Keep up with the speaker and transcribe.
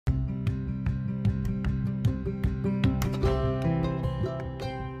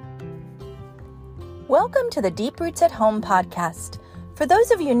Welcome to the Deep Roots at Home podcast. For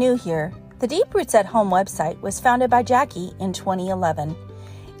those of you new here, the Deep Roots at Home website was founded by Jackie in 2011.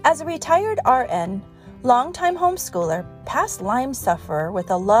 As a retired RN, longtime homeschooler, past Lyme sufferer with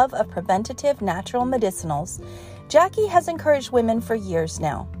a love of preventative natural medicinals, Jackie has encouraged women for years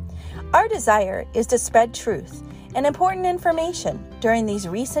now. Our desire is to spread truth and important information during these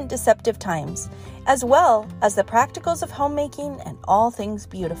recent deceptive times, as well as the practicals of homemaking and all things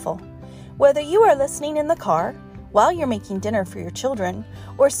beautiful. Whether you are listening in the car, while you're making dinner for your children,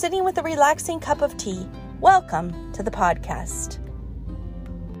 or sitting with a relaxing cup of tea, welcome to the podcast.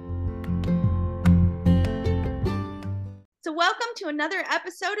 So welcome to another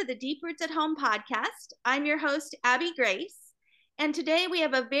episode of the Deep Roots at Home podcast. I'm your host, Abby Grace, and today we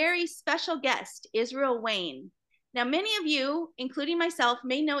have a very special guest, Israel Wayne. Now, many of you, including myself,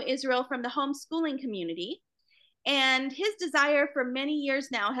 may know Israel from the homeschooling community. And his desire for many years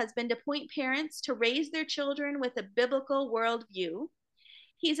now has been to point parents to raise their children with a biblical worldview.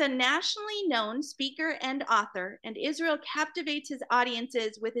 He's a nationally known speaker and author, and Israel captivates his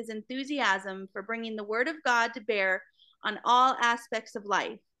audiences with his enthusiasm for bringing the Word of God to bear on all aspects of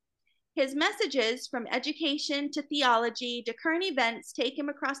life. His messages, from education to theology to current events, take him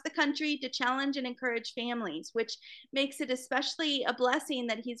across the country to challenge and encourage families, which makes it especially a blessing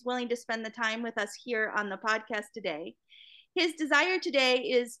that he's willing to spend the time with us here on the podcast today. His desire today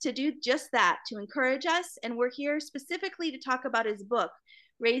is to do just that, to encourage us, and we're here specifically to talk about his book,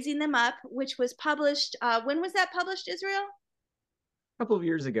 Raising Them Up, which was published, when was that published, Israel? Couple of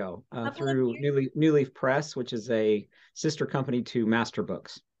years ago through New Leaf Press, which is a sister company to Master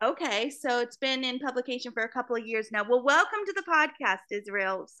Books. Okay, so it's been in publication for a couple of years now. Well, welcome to the podcast,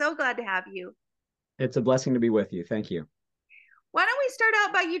 Israel. So glad to have you. It's a blessing to be with you. Thank you. Why don't we start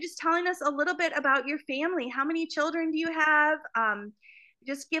out by you just telling us a little bit about your family? How many children do you have?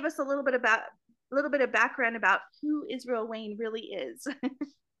 Just give us a little bit of background about who Israel Wayne really is.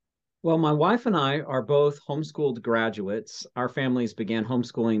 Well, my wife and I are both homeschooled graduates. Our families began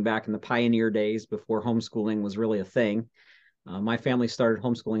homeschooling back in the pioneer days before homeschooling was really a thing. My family started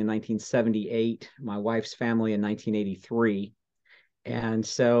homeschooling in 1978, my wife's family in 1983. And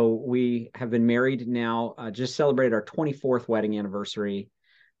so we have been married now, just celebrated our 24th wedding anniversary.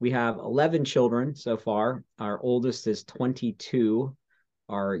 We have 11 children so far. Our oldest is 22.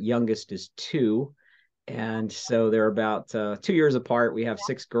 Our youngest is 2. And so they're about 2 years apart. We have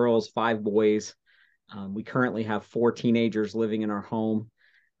 6 girls, 5 boys. We currently have 4 teenagers living in our home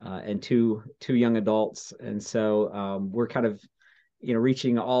and two young adults. And so we're kind of,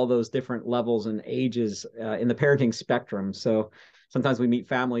 reaching all those different levels and ages in the parenting spectrum. So sometimes we meet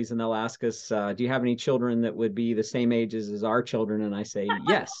families and they'll ask us, do you have any children that would be the same ages as our children? And I say,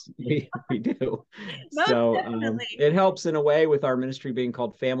 yes, we do. So it helps in a way with our ministry being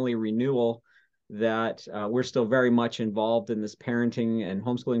called Family Renewal, that we're still very much involved in this parenting and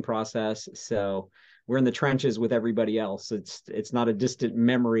homeschooling process. So we're in the trenches with everybody else. It's not a distant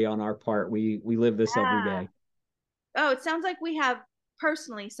memory on our part. We live this every day. Oh, it sounds like we have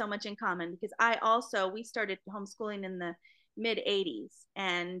personally so much in common, because we started homeschooling in the mid 80s,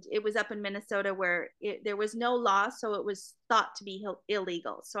 and it was up in Minnesota where there was no law, so it was thought to be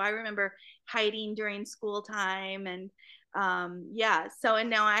illegal. So I remember hiding during school time, and and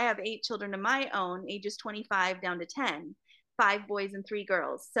now I have 8 children of my own, ages 25 down to 10, 5 boys and 3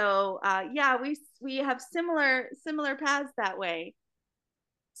 girls. So we have similar paths that way.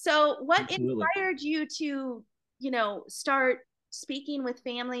 So what Absolutely. inspired you to start speaking with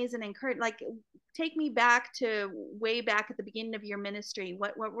families and encourage, take me back to way back at the beginning of your ministry?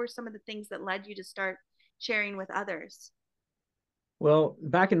 What were some of the things that led you to start sharing with others? Well,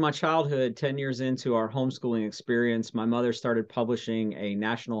 back in my childhood, 10 years into our homeschooling experience, my mother started publishing a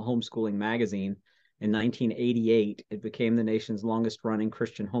national homeschooling magazine in 1988. It became the nation's longest running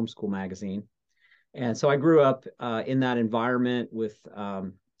Christian homeschool magazine. And so I grew up in that environment with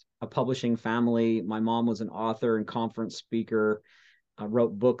a publishing family. My mom was an author and conference speaker,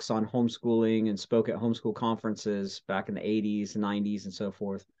 wrote books on homeschooling and spoke at homeschool conferences back in the 80s, 90s, and so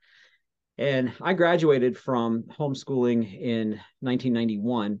forth. And I graduated from homeschooling in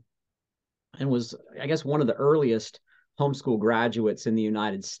 1991 and was, I guess, one of the earliest homeschool graduates in the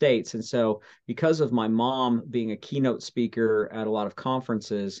United States. And so because of my mom being a keynote speaker at a lot of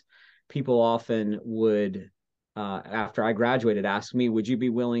conferences, people often would, after I graduated, ask me, would you be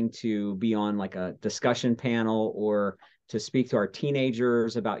willing to be on like a discussion panel or to speak to our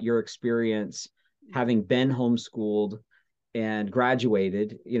teenagers about your experience having been homeschooled and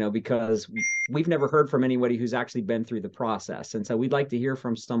graduated, because we've never heard from anybody who's actually been through the process. And so we'd like to hear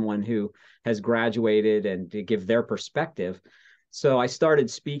from someone who has graduated and to give their perspective. So I started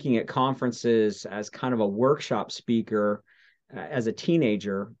speaking at conferences as kind of a workshop speaker as a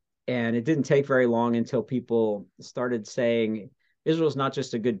teenager. And it didn't take very long until people started saying, Israel's not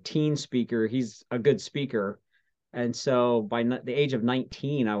just a good teen speaker, he's a good speaker. And so by the age of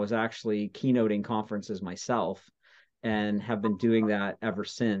 19, I was actually keynoting conferences myself and have been doing that ever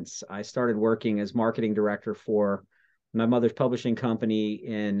since. I started working as marketing director for my mother's publishing company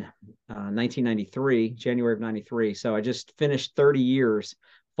in 1993, January of 93. So I just finished 30 years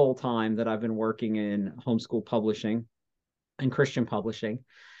full time that I've been working in homeschool publishing and Christian publishing.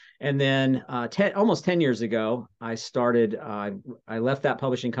 And then almost 10 years ago, I left that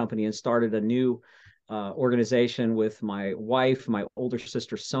publishing company and started a new organization with my wife, my older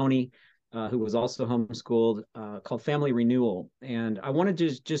sister, Sony, who was also homeschooled, called Family Renewal. And I wanted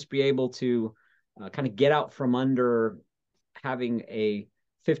to just be able to kind of get out from under having a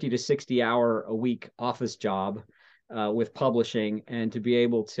 50 to 60 hour a week office job with publishing, and to be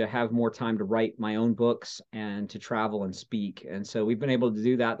able to have more time to write my own books and to travel and speak. And so we've been able to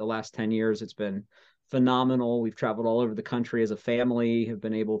do that the last 10 years. It's been phenomenal. We've traveled all over the country as a family, have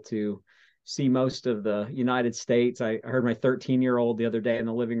been able to see most of the United States. I heard my 13-year-old the other day in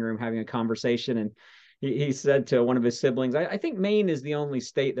the living room having a conversation, and he said to one of his siblings, I think Maine is the only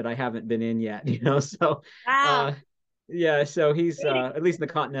state that I haven't been in yet, you know? So, Wow. yeah, so he's at least in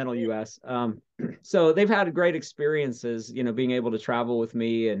the continental US. So they've had great experiences, you know, being able to travel with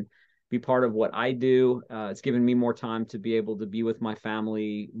me and be part of what I do. It's given me more time to be able to be with my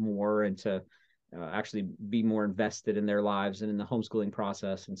family more and to actually be more invested in their lives and in the homeschooling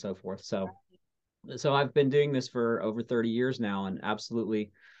process and so forth. So I've been doing this for over 30 years now, and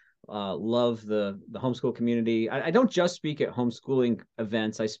absolutely love the homeschool community. I don't just speak at homeschooling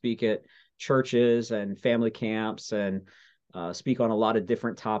events. I speak at churches and family camps, and speak on a lot of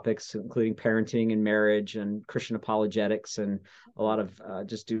different topics, including parenting and marriage and Christian apologetics, and a lot of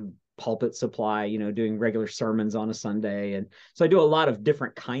just do pulpit supply, you know, doing regular sermons on a Sunday. And so I do a lot of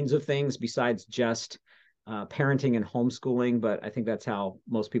different kinds of things besides just parenting and homeschooling, but I think that's how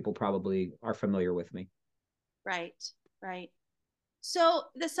most people probably are familiar with me. Right, right. So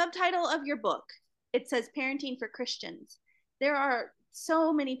the subtitle of your book, it says Parenting for Christians. There are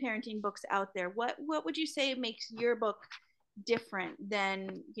so many parenting books out there. What would you say makes your book different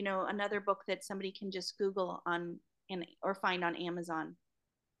than, you know, another book that somebody can just Google on and or find on Amazon?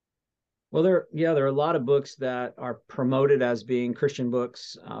 Well, there are a lot of books that are promoted as being Christian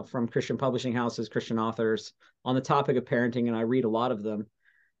books from Christian publishing houses, Christian authors on the topic of parenting, and I read a lot of them.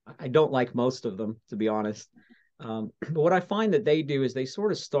 I don't like most of them, to be honest. But what I find that they do is they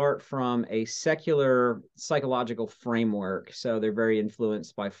sort of start from a secular psychological framework. So they're very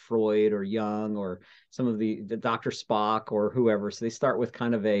influenced by Freud or Jung or some of the Dr. Spock or whoever. So they start with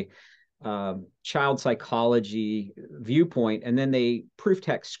kind of a child psychology viewpoint, and then they proof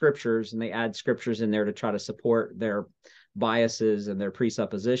text scriptures and they add scriptures in there to try to support their biases and their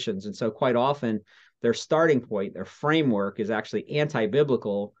presuppositions. And so quite often their starting point, their framework is actually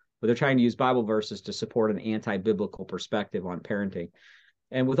anti-biblical, but they're trying to use Bible verses to support an anti-biblical perspective on parenting.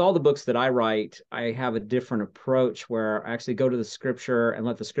 And with all the books that I write, I have a different approach where I actually go to the scripture and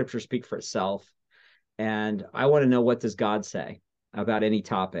let the scripture speak for itself. And I want to know, what does God say about any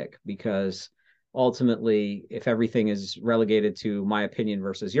topic? Because ultimately, if everything is relegated to my opinion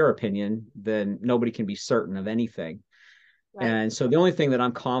versus your opinion, then nobody can be certain of anything. Right. And so the only thing that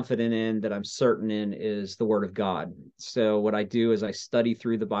I'm confident in, that I'm certain in, is the word of God. So what I do is I study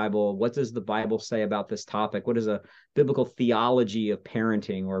through the Bible. What does the Bible say about this topic? What is a biblical theology of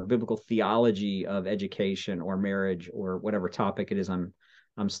parenting, or biblical theology of education or marriage, or whatever topic it is I'm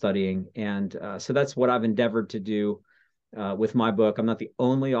studying? And so that's what I've endeavored to do with my book. I'm not the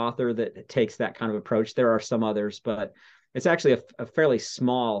only author that takes that kind of approach. There are some others, but it's actually a fairly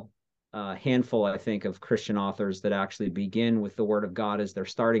small handful, I think, of Christian authors that actually begin with the Word of God as their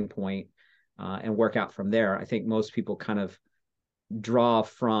starting point and work out from there. I think most people kind of draw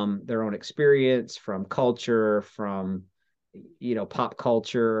from their own experience, from culture, from pop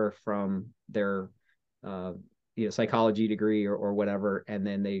culture, from their psychology degree or whatever, and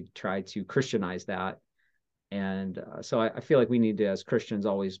then they try to Christianize that. And so I feel like we need to, as Christians,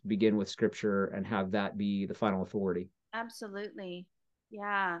 always begin with Scripture and have that be the final authority. Absolutely.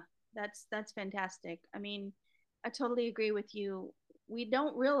 Yeah, that's fantastic. I mean, I totally agree with you. We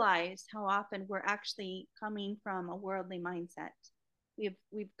don't realize how often we're actually coming from a worldly mindset.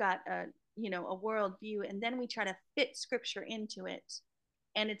 We've got a world view, and then we try to fit scripture into it,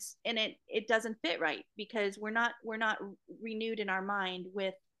 and it doesn't fit right because we're not renewed in our mind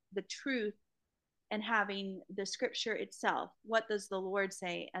with the truth and having the scripture itself. What does the Lord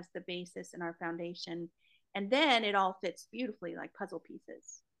say as the basis and our foundation? And then it all fits beautifully like puzzle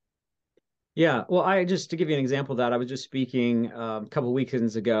pieces. Yeah, well, I just to give you an example of that, I was just speaking a couple of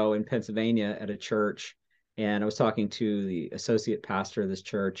weekends ago in Pennsylvania at a church, and I was talking to the associate pastor of this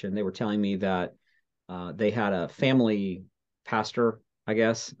church, and they were telling me that they had a family pastor, I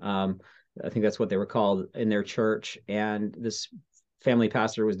guess. I think that's what they were called in their church, and this family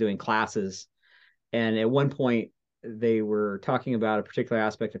pastor was doing classes, and at one point they were talking about a particular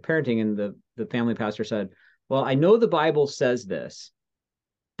aspect of parenting, and the family pastor said, "Well, I know the Bible says this,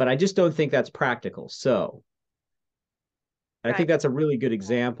 but I just don't think that's practical." So I Right. think that's a really good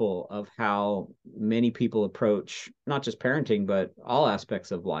example of how many people approach not just parenting, but all aspects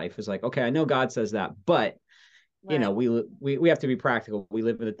of life. Is like, okay, I know God says that, but Right. we have to be practical. We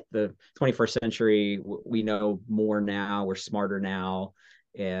live in the 21st century. We know more now. We're smarter now,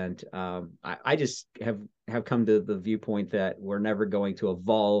 and I just have come to the viewpoint that we're never going to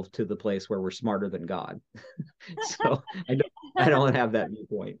evolve to the place where we're smarter than God. So I don't have that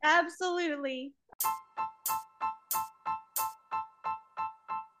viewpoint. Absolutely.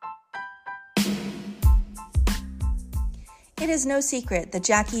 It is no secret that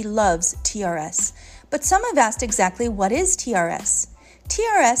Jackie loves TRS, but some have asked exactly what is TRS.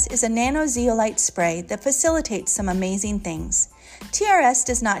 TRS is a nanozeolite spray that facilitates some amazing things. TRS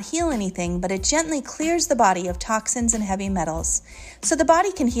does not heal anything, but it gently clears the body of toxins and heavy metals, so the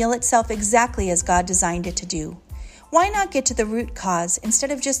body can heal itself exactly as God designed it to do. Why not get to the root cause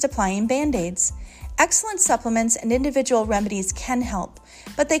instead of just applying Band-Aids? Excellent supplements and individual remedies can help,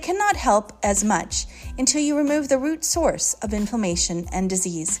 but they cannot help as much until you remove the root source of inflammation and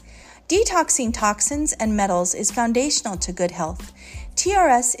disease. Detoxing toxins and metals is foundational to good health.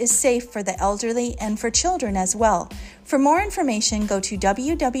 TRS is safe for the elderly and for children as well. For more information, go to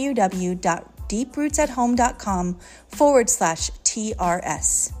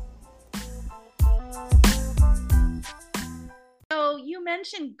www.deeprootsathome.com/TRS. So you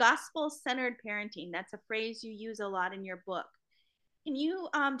mentioned gospel-centered parenting. That's a phrase you use a lot in your book. Can you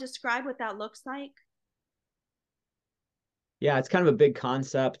describe what that looks like? Yeah, it's kind of a big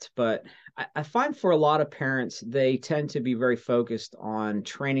concept, but I find for a lot of parents, they tend to be very focused on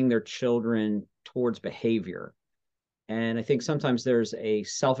training their children towards behavior. And I think sometimes there's a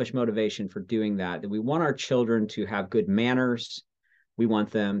selfish motivation for doing that, that we want our children to have good manners. We want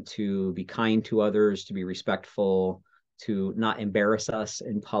them to be kind to others, to be respectful, to not embarrass us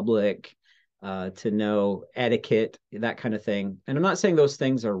in public, to know etiquette, that kind of thing. And I'm not saying those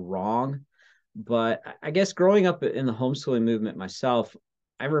things are wrong, but I guess growing up in the homeschooling movement myself,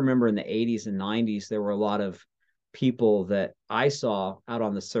 I remember in the 80s and 90s, there were a lot of people that I saw out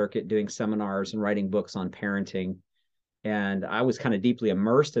on the circuit doing seminars and writing books on parenting. And I was kind of deeply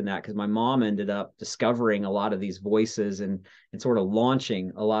immersed in that because my mom ended up discovering a lot of these voices and sort of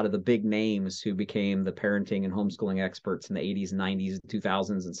launching a lot of the big names who became the parenting and homeschooling experts in the 80s, 90s,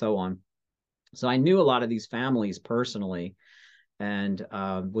 2000s, and so on. So I knew a lot of these families personally and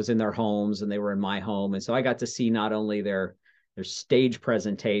was in their homes, and they were in my home. And so I got to see not only their stage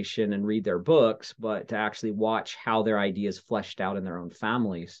presentation and read their books, but to actually watch how their ideas fleshed out in their own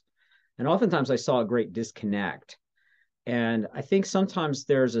families. And oftentimes I saw a great disconnect. And I think sometimes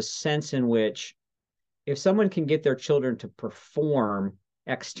there's a sense in which if someone can get their children to perform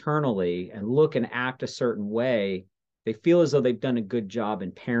externally and look and act a certain way, they feel as though they've done a good job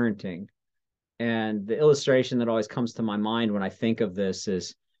in parenting. And the illustration that always comes to my mind when I think of this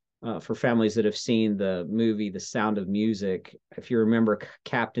is for families that have seen the movie The Sound of Music. If you remember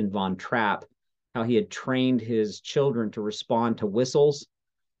Captain Von Trapp, how he had trained his children to respond to whistles,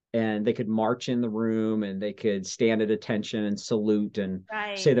 and they could march in the room and they could stand at attention and salute and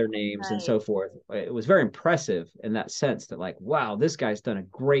Right. say their names and Right. so forth. It was very impressive in that sense that, like, wow, this guy's done a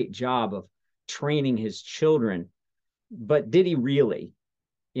great job of training his children. But did he really?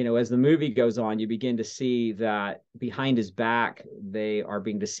 As the movie goes on, you begin to see that behind his back, they are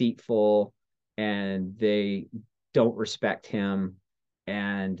being deceitful and they don't respect him,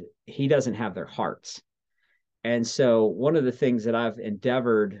 and he doesn't have their hearts. And so, one of the things that I've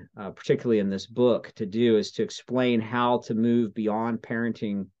endeavored, particularly in this book, to do is to explain how to move beyond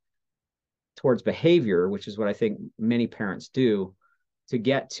parenting towards behavior, which is what I think many parents do, to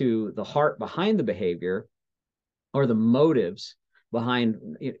get to the heart behind the behavior or the motives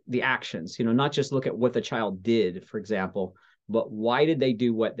behind the actions. Not just look at what the child did, for example, but why did they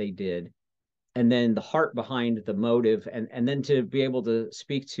do what they did, and then the heart behind the motive, and then to be able to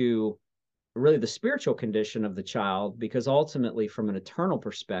speak to really the spiritual condition of the child, because ultimately from an eternal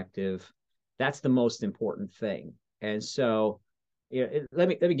perspective, that's the most important thing. And so let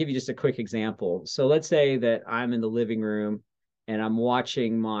me give you just a quick example. So let's say that I'm in the living room and I'm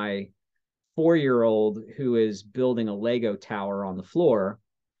watching my 4-year-old who is building a Lego tower on the floor,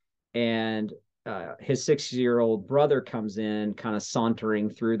 and his 6-year-old brother comes in, kind of sauntering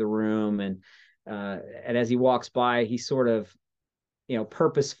through the room, and as he walks by, he sort of,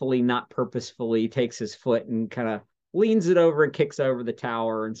 purposefully, not purposefully, takes his foot and kind of leans it over and kicks over the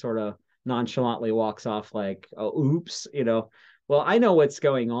tower and sort of nonchalantly walks off like, oh, oops, Well, I know what's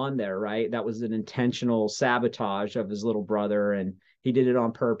going on there, right? That was an intentional sabotage of his little brother, and he did it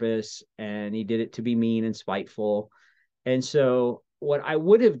on purpose, and he did it to be mean and spiteful. And so what I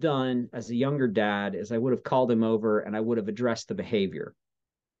would have done as a younger dad is I would have called him over and I would have addressed the behavior.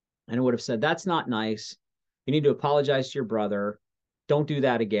 And I would have said, that's not nice. You need to apologize to your brother. Don't do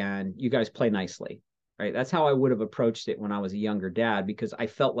that again. You guys play nicely, right? That's how I would have approached it when I was a younger dad, because I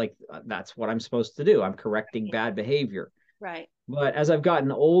felt like that's what I'm supposed to do. I'm correcting bad behavior. Right. But as I've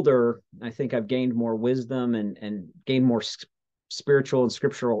gotten older, I think I've gained more wisdom and gained more spiritual and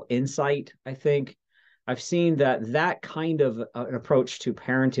scriptural insight. I think I've seen that kind of an approach to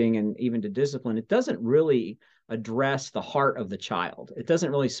parenting and even to discipline, it doesn't really address the heart of the child. It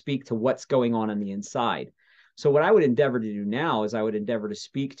doesn't really speak to what's going on the inside. So what I would endeavor to do now is I would endeavor to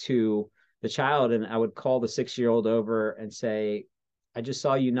speak to the child, and I would call the 6-year-old over and say, I just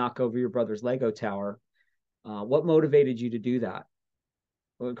saw you knock over your brother's Lego tower. What motivated you to do that?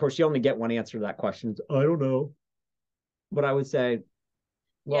 Well, of course, you only get one answer to that question. I don't know. But I would say,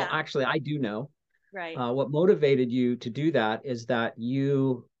 well, actually, I do know. Right. What motivated you to do that is that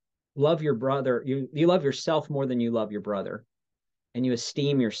you love your brother. You love yourself more than you love your brother, and you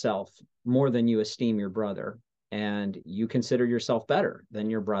esteem yourself more than you esteem your brother, and you consider yourself better than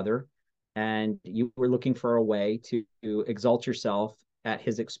your brother, and you were looking for a way to exalt yourself at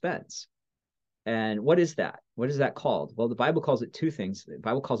his expense. And what is that? What is that called? Well, the Bible calls it two things. The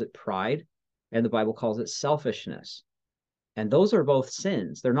Bible calls it pride, and the Bible calls it selfishness. And those are both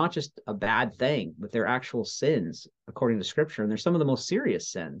sins. They're not just a bad thing, but they're actual sins according to Scripture. And they're some of the most serious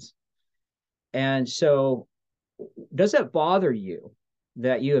sins. And so, does it bother you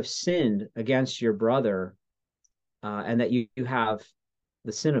that you have sinned against your brother, and that you have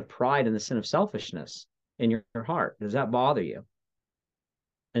the sin of pride and the sin of selfishness in your heart? Does that bother you?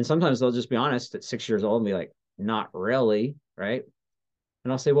 And sometimes they'll just be honest at 6 years old and be like, not really, right?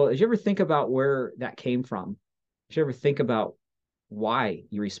 And I'll say, well, did you ever think about where that came from? Did you ever think about why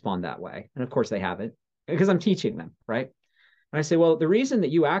you respond that way? And of course they haven't, because I'm teaching them, right? And I say, well, the reason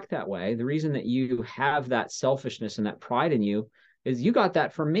that you act that way, the reason that you have that selfishness and that pride in you is you got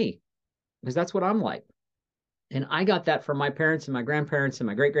that from me, because that's what I'm like. And I got that from my parents and my grandparents and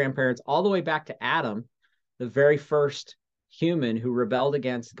my great-grandparents, all the way back to Adam, the very first human who rebelled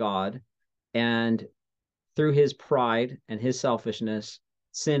against God, and through his pride and his selfishness,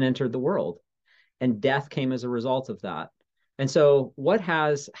 sin entered the world, and death came as a result of that. And so what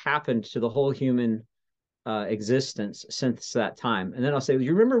has happened to the whole human existence since that time? And then I'll say, do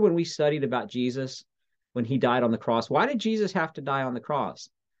you remember when we studied about Jesus, when he died on the cross? Why did Jesus have to die on the cross?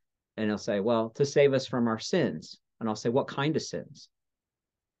 And he'll say, well, to save us from our sins. And I'll say, what kind of sins?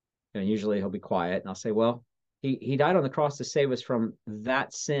 And usually he'll be quiet, and I'll say, well, he died on the cross to save us from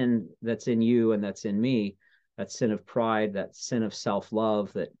that sin that's in you and that's in me, that sin of pride, that sin of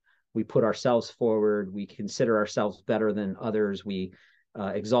self-love, that we put ourselves forward, we consider ourselves better than others, we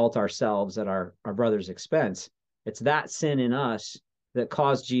exalt ourselves at our brother's expense. It's that sin in us that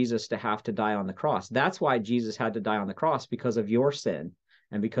caused Jesus to have to die on the cross. That's why Jesus had to die on the cross, because of your sin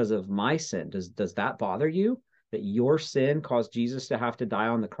and because of my sin. Does that bother you, that your sin caused Jesus to have to die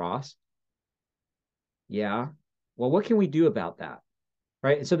on the cross? Yeah. Well, what can we do about that?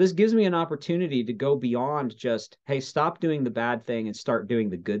 Right. And so this gives me an opportunity to go beyond just, hey, stop doing the bad thing and start doing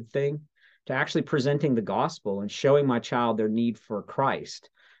the good thing, to actually presenting the gospel and showing my child their need for Christ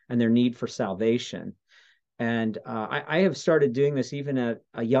and their need for salvation. And I have started doing this even at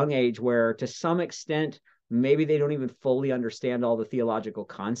a young age, where to some extent, maybe they don't even fully understand all the theological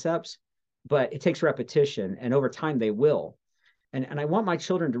concepts, but it takes repetition, and over time they will. And I want my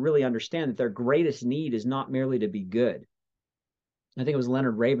children to really understand that their greatest need is not merely to be good. I think it was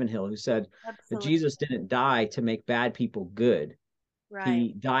Leonard Ravenhill who said that Jesus didn't die to make bad people good. Right.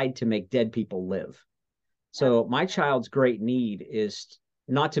 He died to make dead people live. So my child's great need is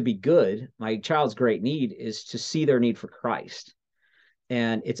not to be good. My child's great need is to see their need for Christ.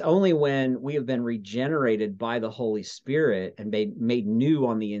 And it's only when we have been regenerated by the Holy Spirit and made new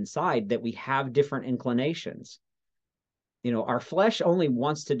on the inside that we have different inclinations. Our flesh only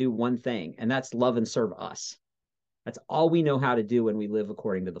wants to do one thing, and that's love and serve us. That's all we know how to do when we live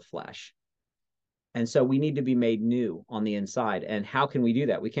according to the flesh. And so we need to be made new on the inside. And how can we do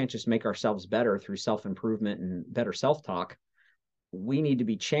that? We can't just make ourselves better through self-improvement and better self-talk. we need to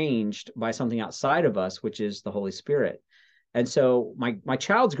be changed by something outside of us, which is the Holy Spirit. And so my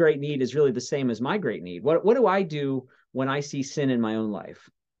child's great need is really the same as my great need. What do I do when I see sin in my own life?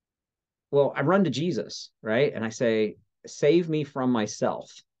 Well, I run to Jesus, right? And I say, save me from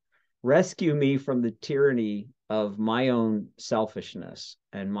myself. Rescue me from the tyranny of my own selfishness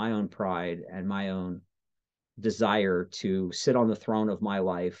and my own pride and my own desire to sit on the throne of my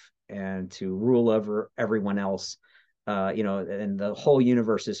life and to rule over everyone else. And the whole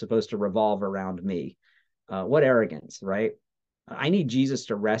universe is supposed to revolve around me. What arrogance, right? I need Jesus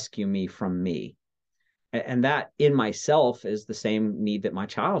to rescue me from me. And that in myself is the same need that my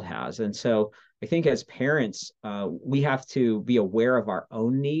child has. And so I think as parents, we have to be aware of our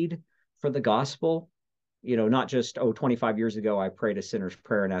own need for the gospel. Not just, 25 years ago, I prayed a sinner's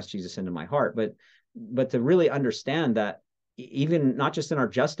prayer and asked Jesus into my heart, but to really understand that even not just in our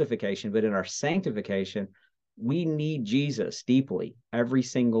justification, but in our sanctification, we need Jesus deeply every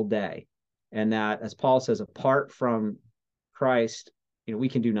single day. And that, as Paul says, apart from Christ, we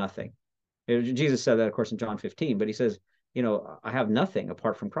can do nothing. Jesus said that, of course, in John 15, but he says, I have nothing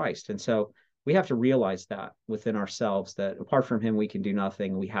apart from Christ. And so we have to realize that within ourselves, that apart from him, we can do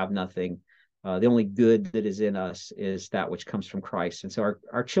nothing. We have nothing. The only good that is in us is that which comes from Christ. And so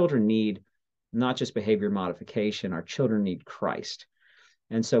our children need not just behavior modification, our children need Christ.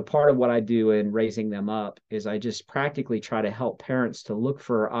 And so part of what I do in raising them up is I just practically try to help parents to look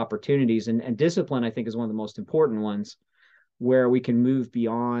for opportunities. And discipline, I think, is one of the most important ones, where we can move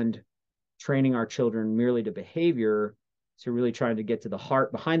beyond training our children merely to behavior to really trying to get to the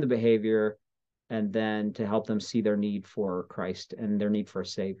heart behind the behavior, and then to help them see their need for Christ and their need for a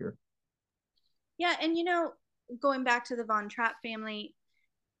Savior. Yeah. And, going back to the Von Trapp family,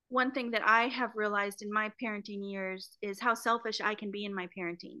 one thing that I have realized in my parenting years is how selfish I can be in my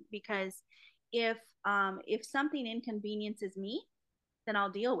parenting, because if something inconveniences me, then I'll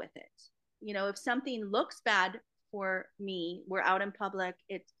deal with it. If something looks bad for me, we're out in public,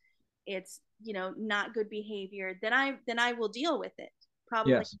 it's not good behavior, then I will deal with it,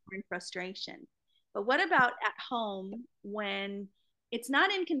 probably Yes. more in frustration. But what about at home when it's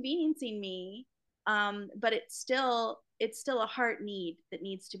not inconveniencing me, but it's still a heart need that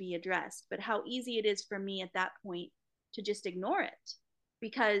needs to be addressed? But how easy it is for me at that point to just ignore it,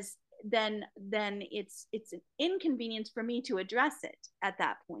 because then it's an inconvenience for me to address it at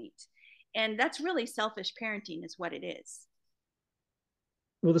that point. And that's really selfish parenting is what it is.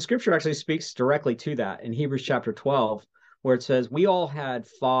 Well, the scripture actually speaks directly to that in Hebrews chapter 12, where it says, we all had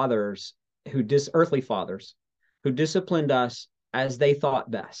fathers earthly fathers who disciplined us as they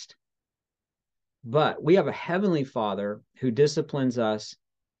thought best. But we have a heavenly Father who disciplines us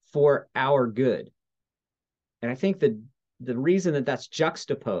for our good. And I think that the reason that that's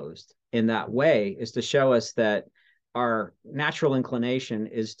juxtaposed in that way is to show us that our natural inclination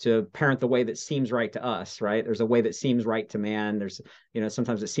is to parent the way that seems right to us, right? There's a way that seems right to man. There's,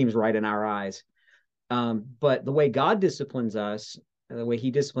 sometimes it seems right in our eyes. But the way God disciplines us, the way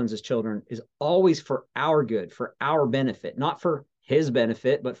he disciplines his children, is always for our good, for our benefit, not for his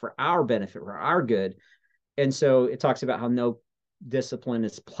benefit, but for our benefit, for our good. And so it talks about how no discipline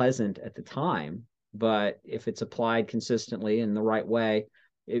is pleasant at the time, but if it's applied consistently in the right way,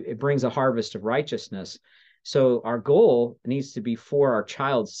 it brings a harvest of righteousness. So our goal needs to be for our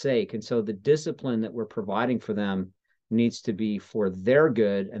child's sake. And so the discipline that we're providing for them needs to be for their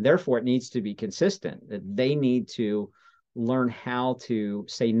good, and therefore it needs to be consistent, that they need to learn how to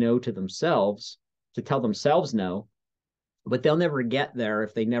say no to themselves, to tell themselves no, but they'll never get there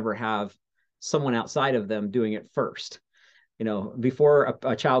if they never have someone outside of them doing it first. Before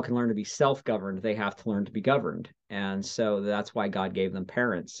a child can learn to be self-governed, they have to learn to be governed. And so that's why God gave them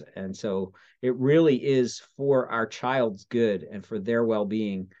parents. And so it really is for our child's good and for their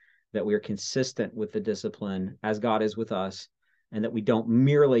well-being that we are consistent with the discipline as God is with us, and that we don't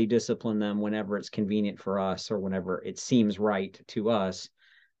merely discipline them whenever it's convenient for us or whenever it seems right to us.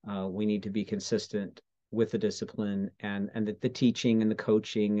 We need to be consistent with the discipline and the teaching and the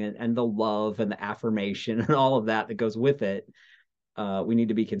coaching and the love and the affirmation and all of that goes with it. We need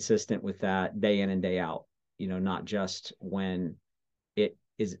to be consistent with that day in and day out, not just when it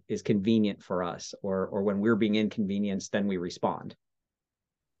is convenient for us or when we're being inconvenienced, then we respond.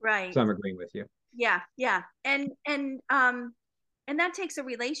 Right. So I'm agreeing with you. Yeah. And that takes a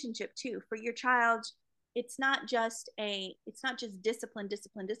relationship too for your child. It's not just discipline.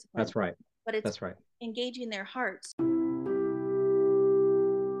 That's right. But it's That's right. Engaging their hearts.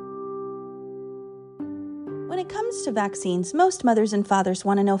 When it comes to vaccines, most mothers and fathers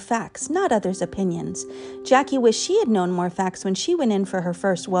want to know facts, not others' opinions. Jackie wished she had known more facts when she went in for her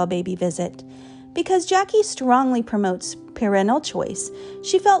first well baby visit. Because Jackie strongly promotes parental choice,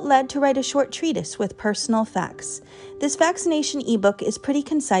 she felt led to write a short treatise with personal facts. This vaccination ebook is pretty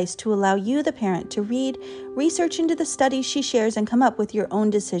concise to allow you, the parent, to read, research into the studies she shares, and come up with your own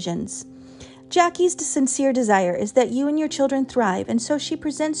decisions. Jackie's sincere desire is that you and your children thrive, and so she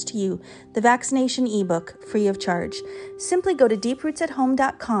presents to you the vaccination ebook free of charge. Simply go to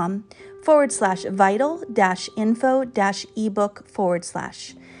deeprootsathome.com/vital-info-ebook/.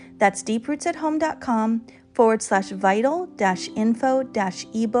 That's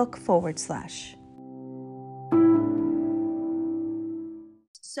deeprootsathome.com/vital-info-ebook/.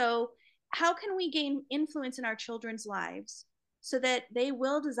 So, how can we gain influence in our children's lives so that they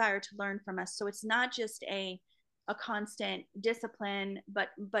will desire to learn from us? So it's not just a constant discipline, but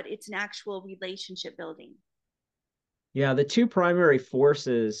it's an actual relationship building. Yeah, the two primary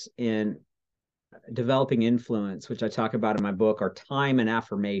forces in developing influence, which I talk about in my book, are time and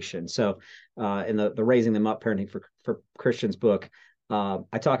affirmation. So in the Raising Them Up Parenting for Christians book,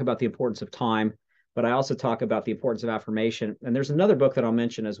 I talk about the importance of time, but I also talk about the importance of affirmation. And there's another book that I'll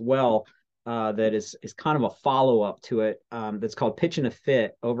mention as well that is kind of a follow-up to it, that's called Pitching a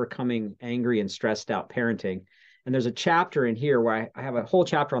Fit, Overcoming Angry and Stressed Out Parenting. And there's a chapter in here where I have a whole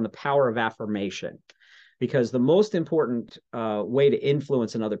chapter on the power of affirmation, because the most important way to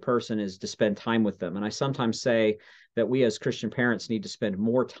influence another person is to spend time with them. And I sometimes say that we as Christian parents need to spend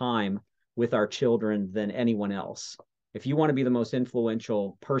more time with our children than anyone else. If you want to be the most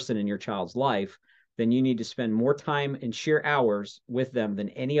influential person in your child's life, then you need to spend more time in sheer hours with them than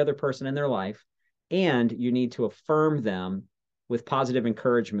any other person in their life. And you need to affirm them with positive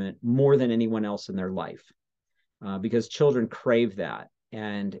encouragement more than anyone else in their life, because children crave that.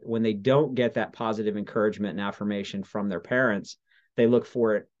 And when they don't get that positive encouragement and affirmation from their parents, they look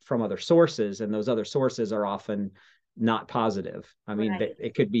for it from other sources. And those other sources are often not positive. I mean, right.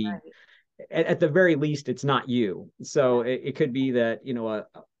 It could be, right. At the very least, it's not you. So it could be that,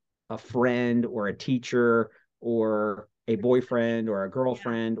 a friend or a teacher or a boyfriend or a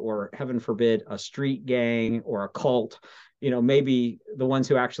girlfriend, or heaven forbid, a street gang or a cult, maybe the ones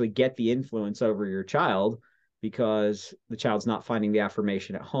who actually get the influence over your child, because the child's not finding the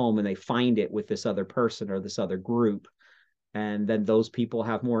affirmation at home and they find it with this other person or this other group. And then those people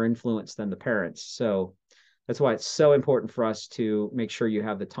have more influence than the parents. So that's why it's so important for us to make sure you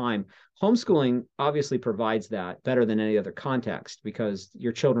have the time. Homeschooling obviously provides that better than any other context, because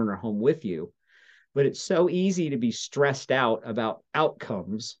your children are home with you. But it's so easy to be stressed out about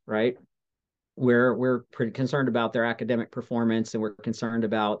outcomes, right? We're pretty concerned about their academic performance, and we're concerned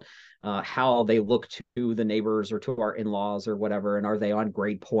about how they look to the neighbors or to our in-laws or whatever, and are they on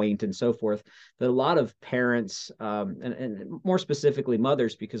grade point and so forth. That a lot of parents, and more specifically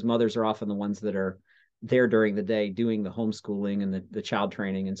mothers, because mothers are often the ones that are there during the day doing the homeschooling and the child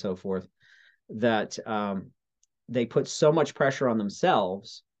training and so forth, that they put so much pressure on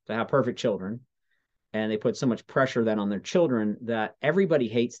themselves to have perfect children. And they put so much pressure then on their children that everybody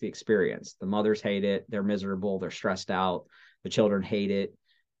hates the experience. The mothers hate it. They're miserable. They're stressed out. The children hate it.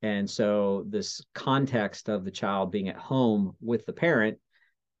 And so this context of the child being at home with the parent,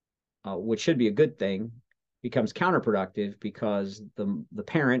 which should be a good thing, becomes counterproductive, because the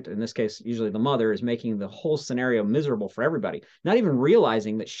parent, in this case, usually the mother, is making the whole scenario miserable for everybody, not even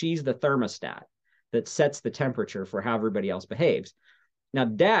realizing that she's the thermostat that sets the temperature for how everybody else behaves. Now,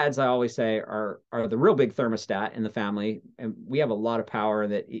 dads, I always say, are the real big thermostat in the family. And we have a lot of power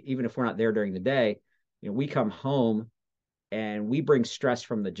that even if we're not there during the day, we come home and we bring stress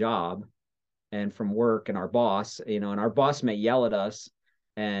from the job and from work and our boss, and our boss may yell at us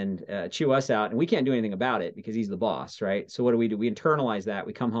and chew us out, and we can't do anything about it because he's the boss, right? So what do? We internalize that.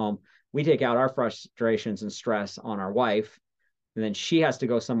 We come home, we take out our frustrations and stress on our wife, and then she has to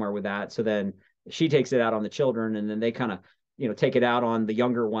go somewhere with that. So then she takes it out on the children, and then they kind of, take it out on the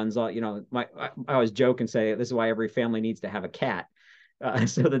younger ones. I always joke and say, this is why every family needs to have a cat,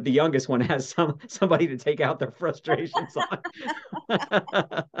 so that the youngest one has somebody to take out their frustrations on.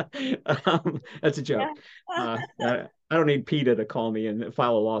 That's a joke. I don't need PETA to call me and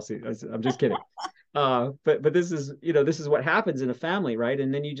file a lawsuit. I'm just kidding. But this is, this is what happens in a family, right?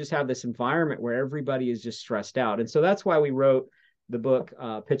 And then you just have this environment where everybody is just stressed out. And so that's why we wrote the book,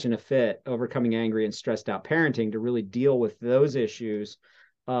 Pitching a Fit, Overcoming Angry and Stressed Out Parenting, to really deal with those issues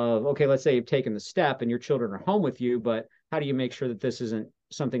of, okay, let's say you've taken the step and your children are home with you, but how do you make sure that this isn't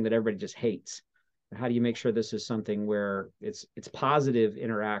something that everybody just hates? How do you make sure this is something where it's positive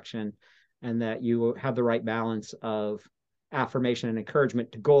interaction, and that you have the right balance of affirmation and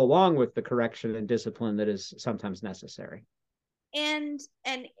encouragement to go along with the correction and discipline that is sometimes necessary? And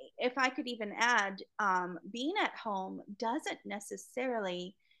if I could even add, being at home doesn't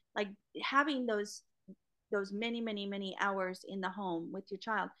necessarily like having those many, many, many hours in the home with your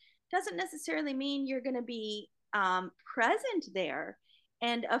child doesn't necessarily mean you're going to be present there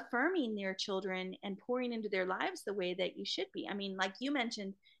and affirming their children and pouring into their lives the way that you should be. I mean, like you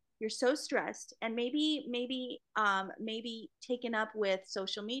mentioned, you're so stressed and maybe taken up with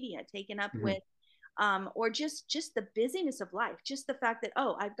social media, taken up with or just the busyness of life, just the fact that,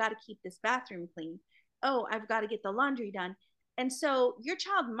 oh, I've got to keep this bathroom clean, oh, I've got to get the laundry done. And so your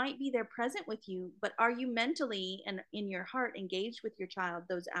child might be there present with you, but are you mentally and in your heart engaged with your child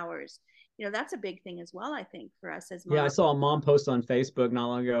those hours? You know, that's a big thing as well, I think, for us as moms. Yeah, I saw a mom post on Facebook not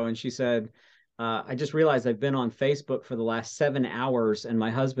long ago, and she said, I just realized I've been on Facebook for the last 7 hours and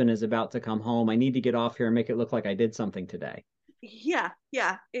my husband is about to come home. I need to get off here and make it look like I did something today. Yeah,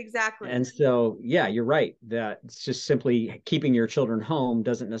 exactly. And so, yeah, you're right. That it's just simply keeping your children home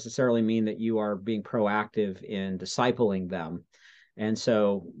doesn't necessarily mean that you are being proactive in discipling them. And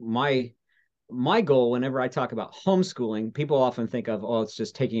so my goal, whenever I talk about homeschooling, people often think of, oh, it's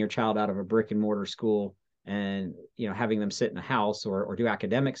just taking your child out of a brick and mortar school and, you know, having them sit in a house or do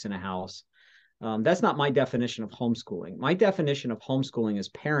academics in a house. That's not my definition of homeschooling. My definition of homeschooling is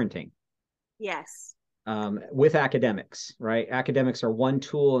parenting. Yes. With academics, right? Academics are one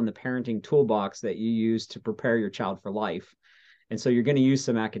tool in the parenting toolbox that you use to prepare your child for life. And so you're going to use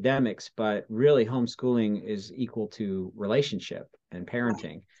some academics, but really homeschooling is equal to relationship and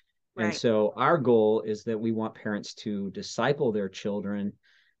parenting. Right. And so our goal is that we want parents to disciple their children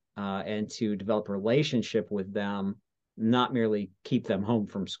and to develop a relationship with them, not merely keep them home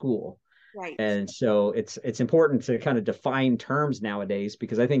from school. Right. And so it's important to kind of define terms nowadays,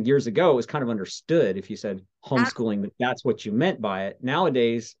 because I think years ago it was kind of understood if you said homeschooling, that that's what you meant by it.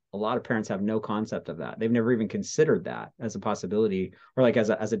 Nowadays, a lot of parents have no concept of that. They've never even considered that as a possibility or like as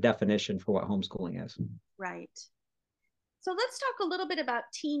a definition for what homeschooling is. Right. So let's talk a little bit about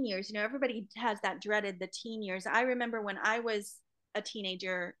teen years. You know, everybody has that dreaded the teen years. I remember when I was a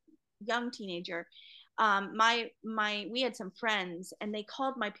teenager, young teenager, we had some friends and they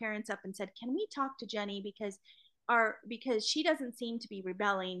called my parents up and said, can we talk to Jenny because she doesn't seem to be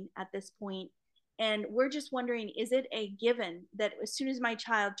rebelling at this point, and we're just wondering, is it a given that as soon as my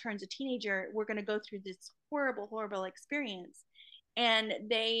child turns a teenager, we're going to go through this horrible experience? And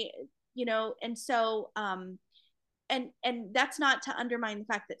they, you know, and so and that's not to undermine the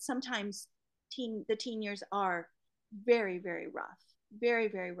fact that sometimes the teen years are very, very rough, very,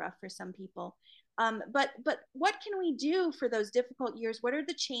 very rough for some people. But what can we do for those difficult years? What are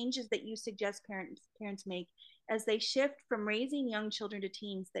the changes that you suggest parents make as they shift from raising young children to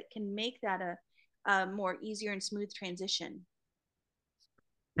teens that can make that a more easier and smooth transition?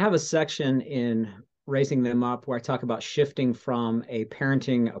 I have a section in Raising Them Up where I talk about shifting from a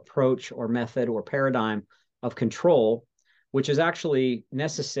parenting approach or method or paradigm of control, which is actually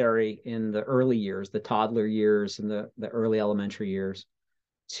necessary in the early years, the toddler years and the early elementary years,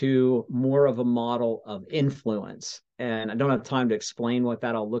 to more of a model of influence. And I don't have time to explain what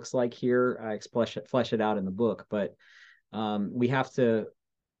that all looks like here. I flesh it out in the book, but we have to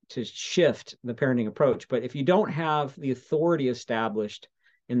shift the parenting approach. But if you don't have the authority established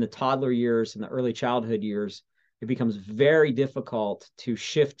in the toddler years and the early childhood years, it becomes very difficult to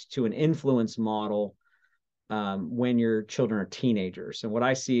shift to an influence model when your children are teenagers. And what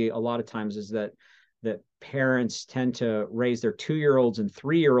I see a lot of times is that parents tend to raise their 2-year-olds and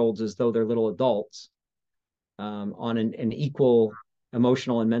 3-year-olds as though they're little adults on an equal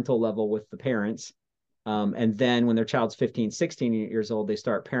emotional and mental level with the parents. And then when their child's 15, 16 years old, they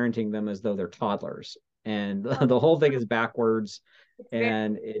start parenting them as though they're toddlers. And the whole thing is backwards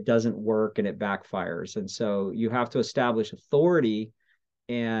and it doesn't work and it backfires. And so you have to establish authority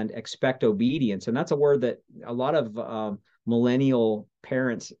and expect obedience. And that's a word that a lot of millennial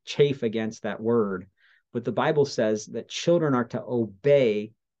parents chafe against, that word. But the Bible says that children are to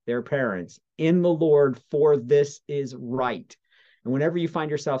obey their parents in the Lord, for this is right. And whenever you find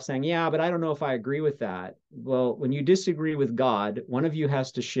yourself saying, yeah, but I don't know if I agree with that. Well, when you disagree with God, one of you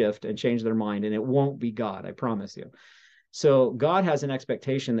has to shift and change their mind, and it won't be God, I promise you. So God has an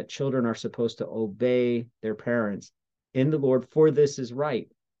expectation that children are supposed to obey their parents in the Lord, for this is right.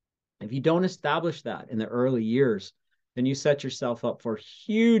 If you don't establish that in the early years, then you set yourself up for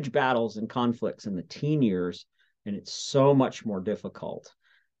huge battles and conflicts in the teen years, and it's so much more difficult.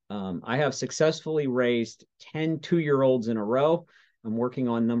 I have successfully raised 10 2-year-olds in a row. I'm working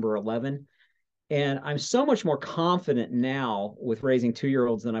on number 11. And I'm so much more confident now with raising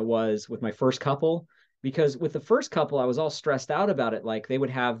 2-year-olds than I was with my first couple, because with the first couple, I was all stressed out about it. Like they would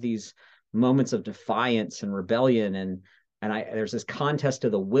have these moments of defiance and rebellion, and And there's this contest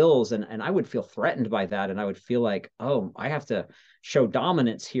of the wills, and I would feel threatened by that. And I would feel like, oh, I have to show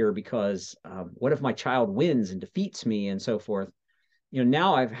dominance here because what if my child wins and defeats me and so forth?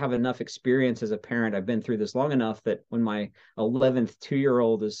 Now I have enough experience as a parent. I've been through this long enough that when my 11th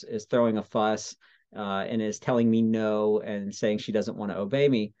 2-year-old is throwing a fuss and is telling me no and saying she doesn't want to obey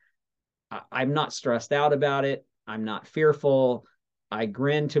me, I'm not stressed out about it. I'm not fearful. I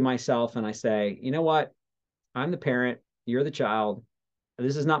grin to myself and I say, you know what? I'm the parent. You're the child.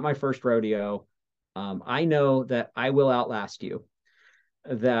 This is not my first rodeo. I know that I will outlast you,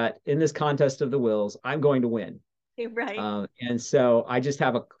 that in this contest of the wills, I'm going to win. Right. And so I just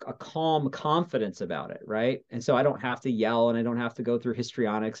have a calm confidence about it. Right. And so I don't have to yell and I don't have to go through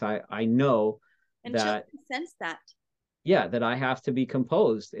histrionics. I know and that, children sense that. Yeah, that I have to be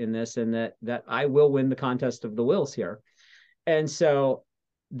composed in this and that I will win the contest of the wills here. And so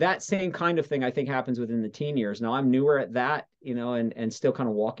that same kind of thing I think happens within the teen years. Now I'm newer at that, and still kind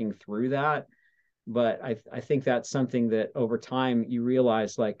of walking through that. But I think that's something that over time you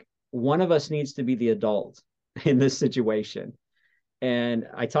realize, like, one of us needs to be the adult in this situation. And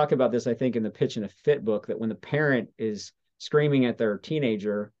I talk about this, I think, in the Pitch in a Fit book, that when the parent is screaming at their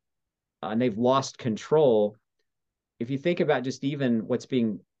teenager and they've lost control, if you think about just even what's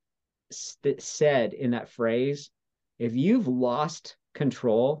being said in that phrase, if you've lost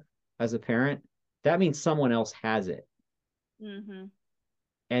control as a parent, that means someone else has it. Mm-hmm.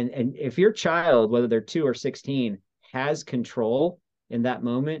 And if your child, whether they're 2 or 16, has control in that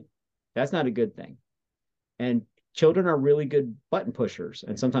moment, that's not a good thing. And children are really good button pushers,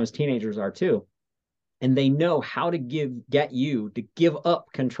 and sometimes teenagers are too. And they know how to get you to give up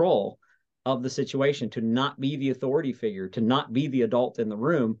control of the situation, to not be the authority figure, to not be the adult in the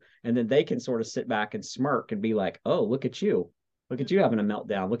room. And then they can sort of sit back and smirk and be like, oh, look at you. Look at you having a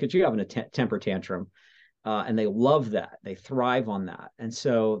meltdown. Look at you having a temper tantrum. And they love that. They thrive on that. And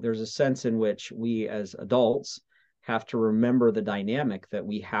so there's a sense in which we as adults have to remember the dynamic that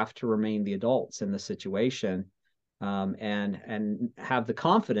we have to remain the adults in the situation, and have the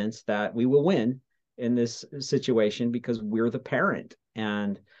confidence that we will win in this situation because we're the parent.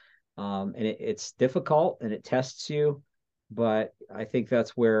 And it's difficult and it tests you. But I think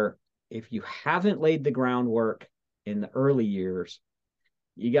that's where, if you haven't laid the groundwork in the early years,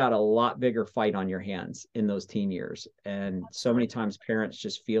 you got a lot bigger fight on your hands in those teen years. And so many times parents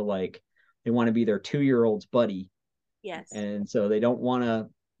just feel like they want to be their 2-year-old's buddy. Yes. And so they don't want to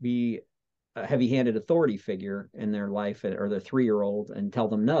be a heavy-handed authority figure in their life, or their 3-year-old, and tell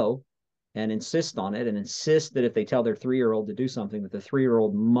them no and insist on it, and insist that if they tell their 3-year-old to do something, that the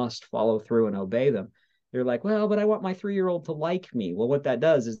 3-year-old must follow through and obey them. They're like, well, but I want my 3-year-old to like me. Well, what that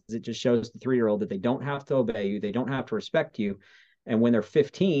does is it just shows the 3-year-old that they don't have to obey you. They don't have to respect you. And when they're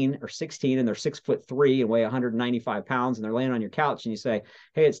 15 or 16 and they're 6'3" and weigh 195 pounds and they're laying on your couch and you say,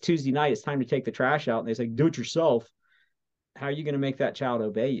 hey, it's Tuesday night, it's time to take the trash out. And they say, do it yourself. How are you going to make that child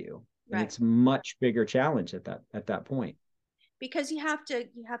obey you? Right. And it's a much bigger challenge at that point. Because you have to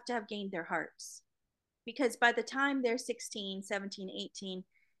have gained their hearts. Because by the time they're 16, 17, 18,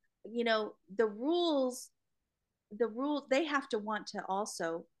 the rules, they have to want to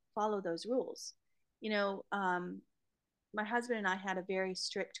also follow those rules. My husband and I had a very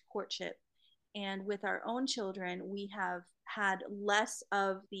strict courtship, and with our own children, we have had less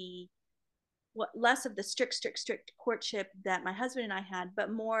of the strict courtship that my husband and I had,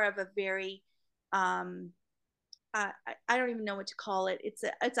 but more of a very, I don't even know what to call it. It's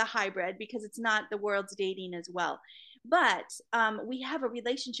a hybrid, because it's not the world's dating as well. But we have a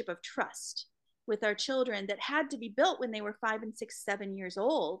relationship of trust with our children that had to be built when they were 5 and 6, 7 years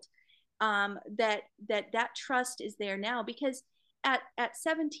old. That trust is there now, because at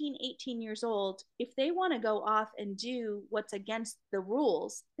 17, 18 years old, if they want to go off and do what's against the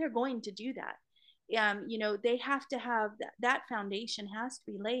rules, they're going to do that. They have to have that foundation has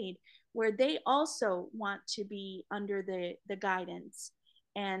to be laid, where they also want to be under the guidance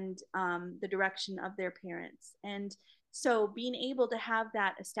and the direction of their parents. And so being able to have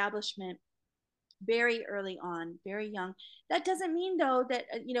that establishment very early on, very young. That doesn't mean, though, that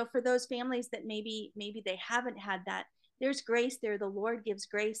for those families that maybe they haven't had that, there's grace there. The Lord gives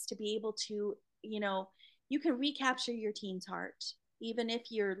grace to be able to, you can recapture your teen's heart, even if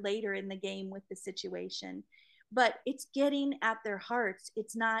you're later in the game with the situation. But it's getting at their hearts.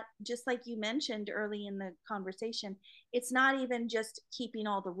 It's not, just like you mentioned early in the conversation, it's not even just keeping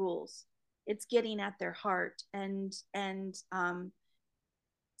all the rules. It's getting at their heart. And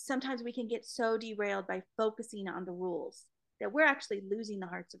sometimes we can get so derailed by focusing on the rules that we're actually losing the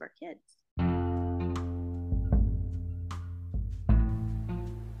hearts of our kids.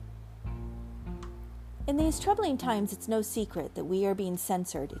 In these troubling times, it's no secret that we are being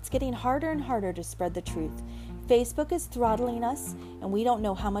censored. It's getting harder and harder to spread the truth. Facebook is throttling us, and we don't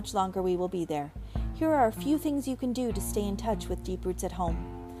know how much longer we will be there. Here are a few things you can do to stay in touch with Deep Roots at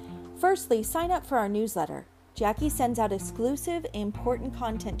Home. Firstly, sign up for our newsletter. Jackie sends out exclusive, important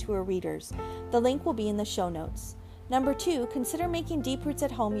content to her readers. The link will be in the show notes. Number 2, consider making Deep Roots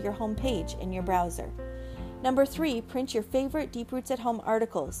at Home your home page in your browser. Number 3, print your favorite Deep Roots at Home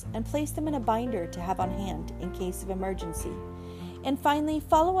articles and place them in a binder to have on hand in case of emergency. And finally,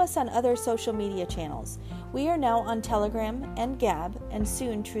 follow us on other social media channels. We are now on Telegram and Gab and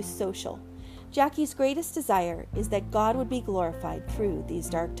soon Truth Social. Jackie's greatest desire is that God would be glorified through these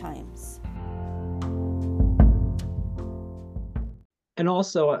dark times. And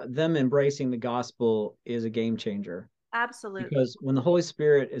also, them embracing the gospel is a game changer. Absolutely. Because when the Holy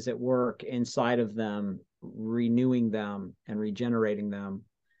Spirit is at work inside of them, renewing them and regenerating them,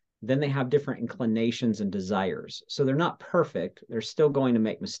 then they have different inclinations and desires. So they're not perfect. They're still going to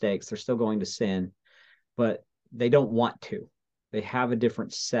make mistakes. They're still going to sin, but they don't want to. They have a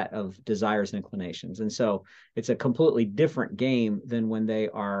different set of desires and inclinations. And so it's a completely different game than when they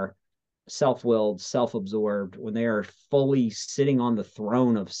are self-willed, self-absorbed, when they are fully sitting on the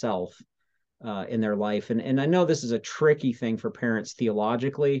throne of self in their life. And I know this is a tricky thing for parents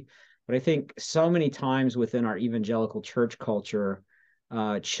theologically, but I think so many times within our evangelical church culture,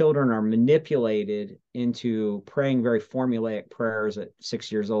 children are manipulated into praying very formulaic prayers at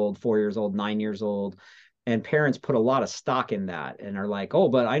 6 years old, 4 years old, 9 years old. And parents put a lot of stock in that and are like, oh,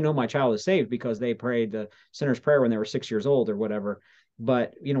 but I know my child is saved because they prayed the sinner's prayer when they were 6 years old or whatever.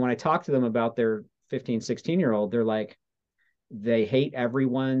 But, when I talk to them about their 15, 16-year-old, they're like, they hate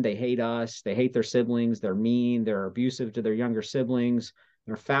everyone. They hate us. They hate their siblings. They're mean. They're abusive to their younger siblings.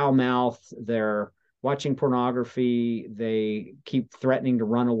 They're foul-mouthed. They're watching pornography. They keep threatening to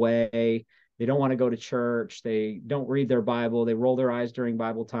run away. They don't want to go to church. They don't read their Bible. They roll their eyes during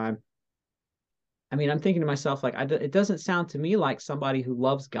Bible time. I mean, I'm thinking to myself, like, it doesn't sound to me like somebody who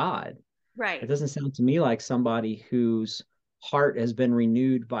loves God. Right. It doesn't sound to me like somebody whose heart has been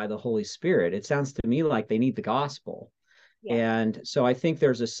renewed by the Holy Spirit. It sounds to me like they need the gospel. Yeah. And so I think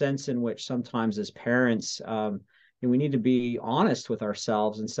there's a sense in which sometimes as parents, we need to be honest with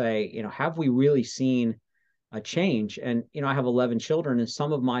ourselves and say, have we really seen a change? And, I have 11 children, and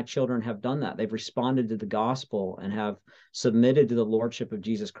some of my children have done that. They've responded to the gospel and have submitted to the lordship of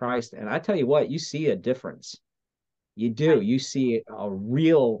Jesus Christ. And I tell you what, you see a difference. You do. Right. You see a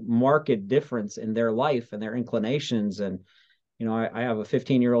real marked difference in their life and their inclinations. And, I have a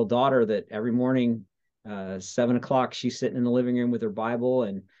 15-year-old daughter that every morning, 7 o'clock, she's sitting in the living room with her Bible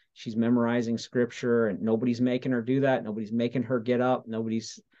and she's memorizing scripture, and nobody's making her do that. Nobody's making her get up.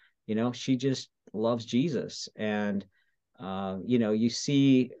 Nobody's, she just loves Jesus. And, you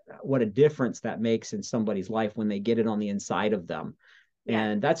see what a difference that makes in somebody's life when they get it on the inside of them. Yeah.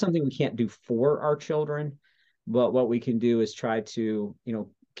 And that's something we can't do for our children, but what we can do is try to,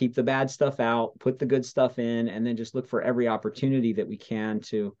 keep the bad stuff out, put the good stuff in, and then just look for every opportunity that we can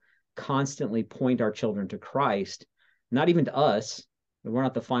to constantly point our children to Christ, not even to us. We're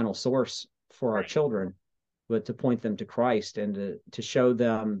not the final source for our children, but to point them to Christ and to show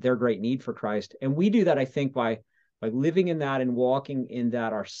them their great need for Christ. And we do that, I think, by living in that and walking in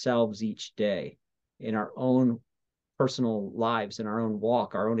that ourselves each day in our own personal lives, in our own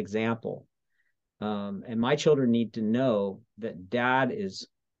walk, our own example. And my children need to know that Dad is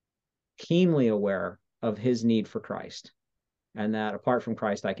keenly aware of his need for Christ, and that apart from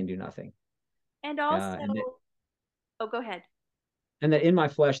Christ, I can do nothing. And also, go ahead. And that in my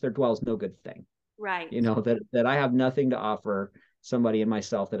flesh, there dwells no good thing. Right. That I have nothing to offer somebody in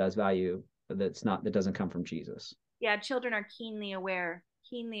myself that has value, that doesn't come from Jesus. Yeah. Children are keenly aware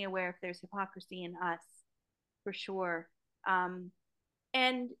if there's hypocrisy in us, for sure.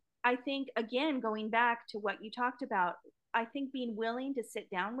 And I think, again, going back to what you talked about, I think being willing to sit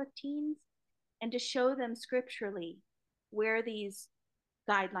down with teens and to show them scripturally where these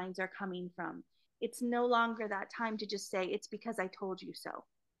guidelines are coming from. It's no longer that time to just say, it's because I told you so.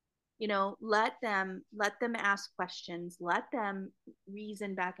 Let them ask questions, let them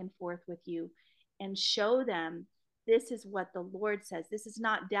reason back and forth with you, and show them this is what the Lord says. This is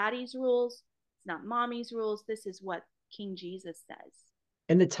not daddy's rules. It's not mommy's rules. This is what King Jesus says.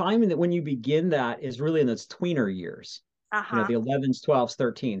 And the time that when you begin that is really in those tweener years. Uh-huh. The 11s, 12s,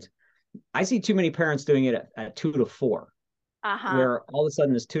 13s. I see too many parents doing it at 2 to 4, where all of a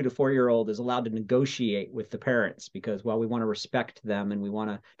sudden this 2 to 4-year-old is allowed to negotiate with the parents because, well, we want to respect them and we want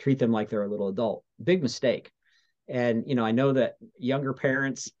to treat them like they're a little adult. Big mistake. And, I know that younger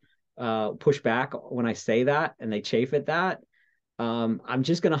parents push back when I say that and they chafe at that. I'm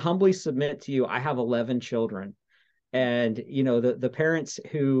just going to humbly submit to you, I have 11 children. And, the parents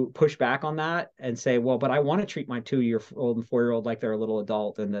who push back on that and say, well, but I want to treat my 2-year-old and 4-year-old like they're a little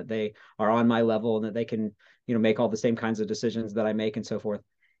adult and that they are on my level and that they can, make all the same kinds of decisions that I make and so forth.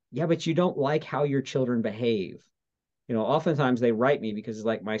 Yeah, but you don't like how your children behave. Oftentimes they write me because it's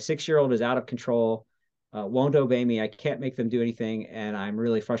like my 6-year-old is out of control, won't obey me. I can't make them do anything. And I'm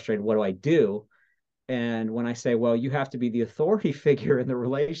really frustrated. What do I do? And when I say, well, you have to be the authority figure in the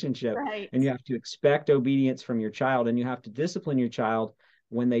relationship, right, and you have to expect obedience from your child, and you have to discipline your child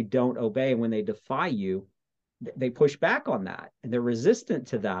when they don't obey and when they defy you, they push back on that and they're resistant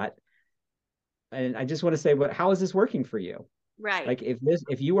to that. And I just want to say, but how is this working for you? right. Like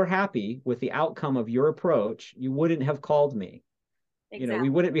if you were happy with the outcome of your approach, you wouldn't have called me. Exactly. We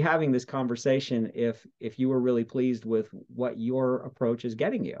wouldn't be having this conversation if you were really pleased with what your approach is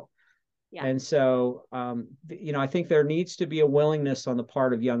getting you. Yeah. And so, I think there needs to be a willingness on the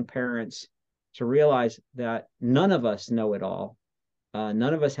part of young parents to realize that none of us know it all.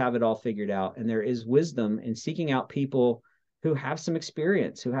 None of us have it all figured out. And there is wisdom in seeking out people who have some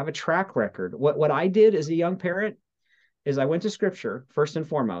experience, who have a track record. What I did as a young parent is I went to Scripture first and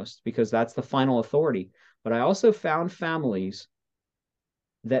foremost, because that's the final authority. But I also found families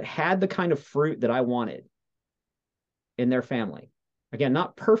that had the kind of fruit that I wanted in their family. Again,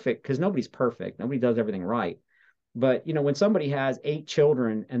 not perfect, because nobody's perfect. Nobody does everything right. But, when somebody has 8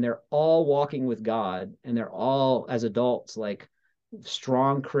 children and they're all walking with God and they're all, as adults, like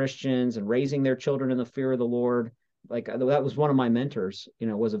strong Christians and raising their children in the fear of the Lord, like that was one of my mentors,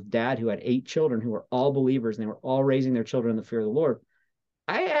 was a dad who had 8 children who were all believers and they were all raising their children in the fear of the Lord.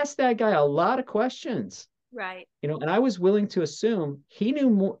 I asked that guy a lot of questions. Right. And I was willing to assume he knew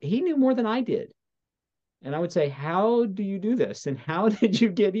more than I did. And I would say, how do you do this? And how did you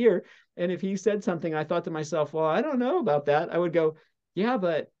get here? And if he said something, I thought to myself, well, I don't know about that. I would go, yeah,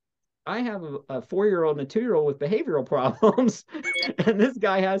 but I have a 4-year-old and a 2-year-old with behavioral problems. And this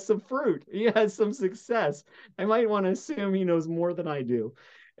guy has some fruit. He has some success. I might want to assume he knows more than I do.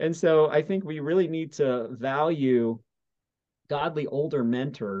 And so I think we really need to value godly older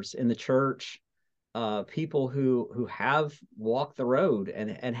mentors in the church, people who have walked the road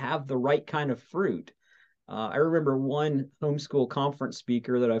and have the right kind of fruit. I remember one homeschool conference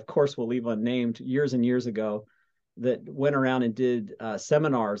speaker that I, of course, will leave unnamed years and years ago that went around and did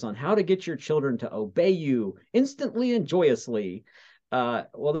seminars on how to get your children to obey you instantly and joyously.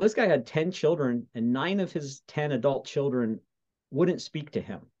 Well, this guy had 10 children and 9 of his 10 adult children wouldn't speak to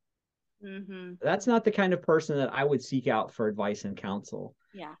him. Mm-hmm. That's not the kind of person that I would seek out for advice and counsel.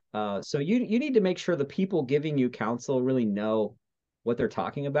 Yeah. So you need to make sure the people giving you counsel really know what they're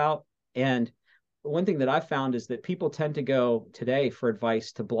talking about. And one thing that I've found is that people tend to go today for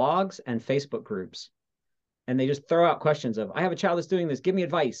advice to blogs and Facebook groups. And they just throw out questions of, I have a child that's doing this, give me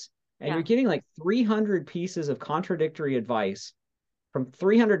advice. And you're getting like 300 pieces of contradictory advice from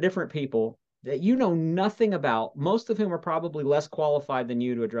 300 different people that you know nothing about, most of whom are probably less qualified than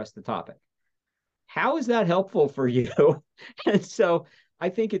you to address the topic. How is that helpful for you? And so I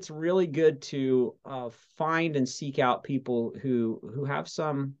think it's really good to find and seek out people who have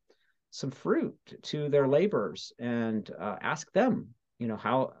some fruit to their labors and ask them,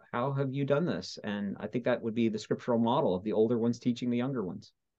 how have you done this? And I think that would be the scriptural model of the older ones teaching the younger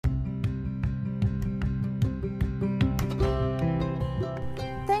ones.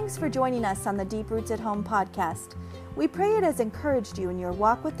 Thanks for joining us on the Deep Roots at Home podcast. We pray it has encouraged you in your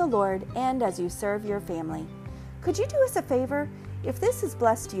walk with the Lord and as you serve your family. Could you do us a favor? If this has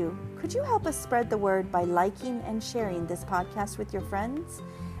blessed you, could you help us spread the word by liking and sharing this podcast with your friends?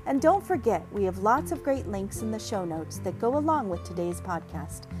 And don't forget, we have lots of great links in the show notes that go along with today's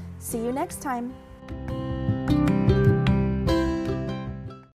podcast. See you next time.